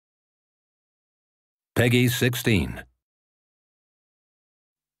Peggy 16.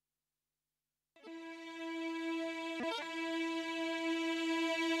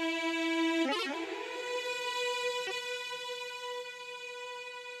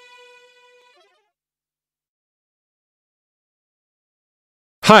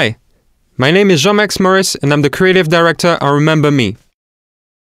 Hi, my name is Jean-Max Morris and I'm the creative director on Remember Me.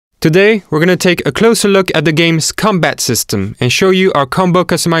 Today, we're going to take a closer look at the game's combat system and show you our combo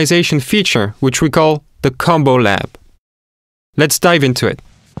customization feature, which we call the Combo Lab. Let's dive into it.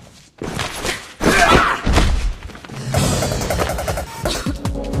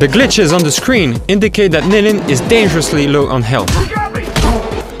 The glitches on the screen indicate that Nilin is dangerously low on health.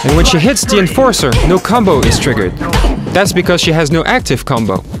 And when she hits the Enforcer, no combo is triggered. That's because she has no active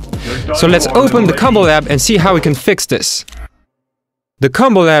combo. So let's open the Combo Lab and see how we can fix this. The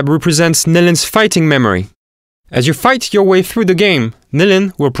Combo Lab represents Nilin's fighting memory. As you fight your way through the game,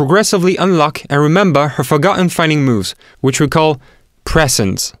 Nilin will progressively unlock and remember her forgotten fighting moves, which we call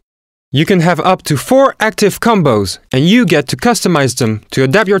presents. You can have up to 4 active combos, and you get to customize them to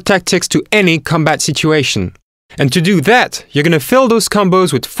adapt your tactics to any combat situation. And to do that, you're gonna fill those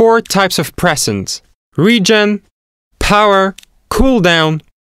combos with 4 types of presents: regen, power, cooldown,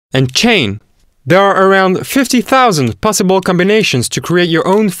 and chain. There are around 50,000 possible combinations to create your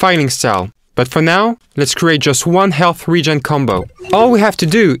own fighting style, but for now, let's create just one health regen combo. All we have to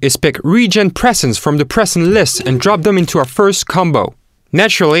do is pick regen presents from the present list and drop them into our first combo.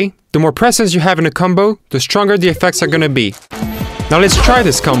 Naturally, the more presents you have in a combo, the stronger the effects are gonna be. Now let's try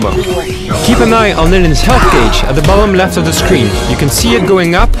this combo. Keep an eye on Nilin's health gauge at the bottom left of the screen. You can see it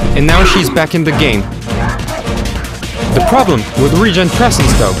going up, and now she's back in the game. The problem with regen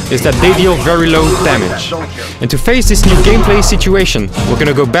presents though is that they deal very low damage. And to face this new gameplay situation, we're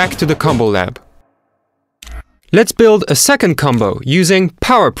gonna go back to the Combo Lab. Let's build a second combo using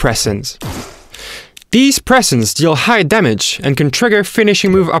power presents. These presents deal high damage and can trigger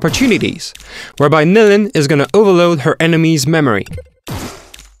finishing move opportunities, whereby Nilin is gonna overload her enemy's memory.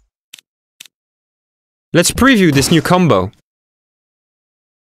 Let's preview this new combo.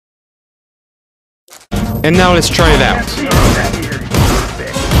 And now let's try it out.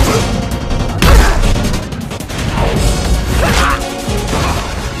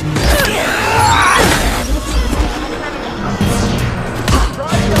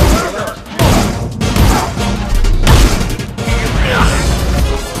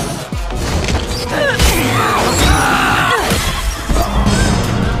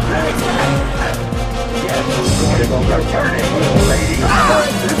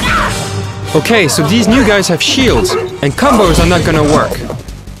 Okay, so these new guys have shields, and combos are not gonna work.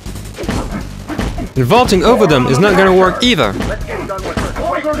 And vaulting over them is not gonna work either.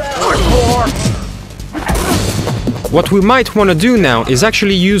 What we might want to do now is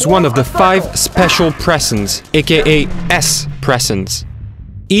actually use one of the 5 special presents, aka S presents.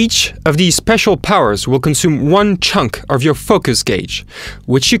 Each of these special powers will consume 1 chunk of your focus gauge,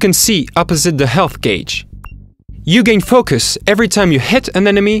 which you can see opposite the health gauge. You gain focus every time you hit an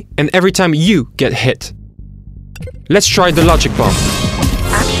enemy and every time you get hit. Let's try the logic bomb.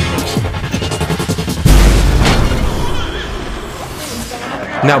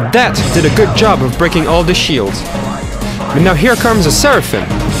 Now that did a good job of breaking all the shields. But now here comes a Seraphim.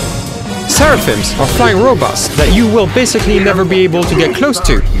 Seraphims are flying robots that you will basically never be able to get close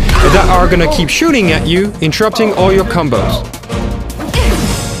to, and that are gonna keep shooting at you, interrupting all your combos.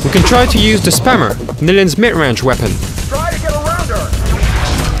 We can try to use the Spammer, Nilin's mid-range weapon.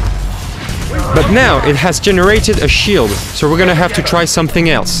 But now it has generated a shield, so we're gonna have to try something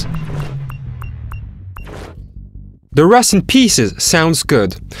else. The Rust in Pieces sounds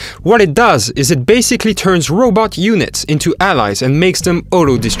good. What it does is it basically turns robot units into allies and makes them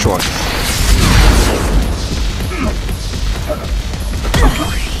auto-destroy.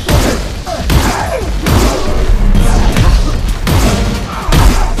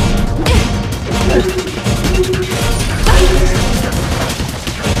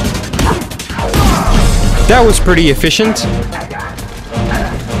 That was pretty efficient.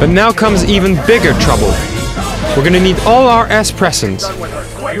 But now comes even bigger trouble. We're gonna need all our S presents.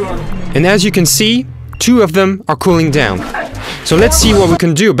 And as you can see, 2 of them are cooling down. So let's see what we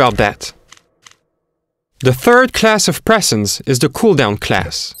can do about that. The third class of presents is the cooldown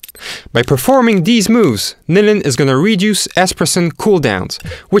class. By performing these moves, Nilin is gonna reduce S present cooldowns,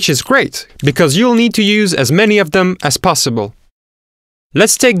 which is great, because you'll need to use as many of them as possible.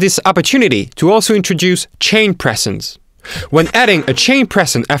 Let's take this opportunity to also introduce chain presents. When adding a chain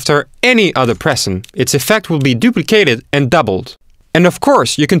present after any other present, its effect will be duplicated and doubled. And of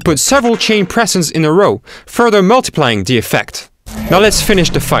course, you can put several chain presents in a row, further multiplying the effect. Now let's finish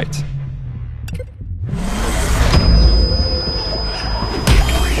the fight.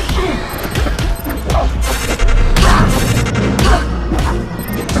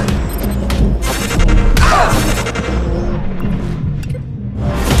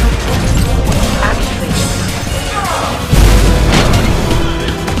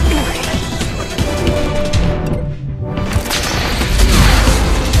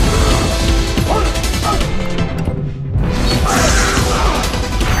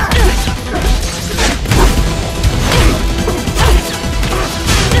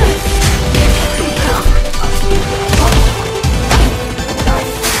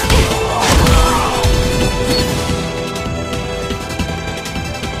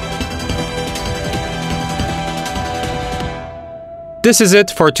 This is it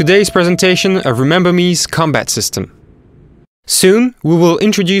for today's presentation of Remember Me's combat system. Soon, we will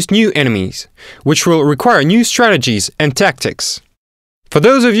introduce new enemies, which will require new strategies and tactics. For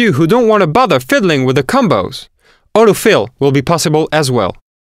those of you who don't want to bother fiddling with the combos, autofill will be possible as well.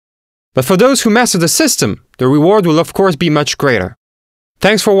 But for those who master the system, the reward will of course be much greater.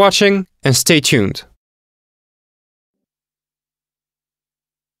 Thanks for watching and stay tuned.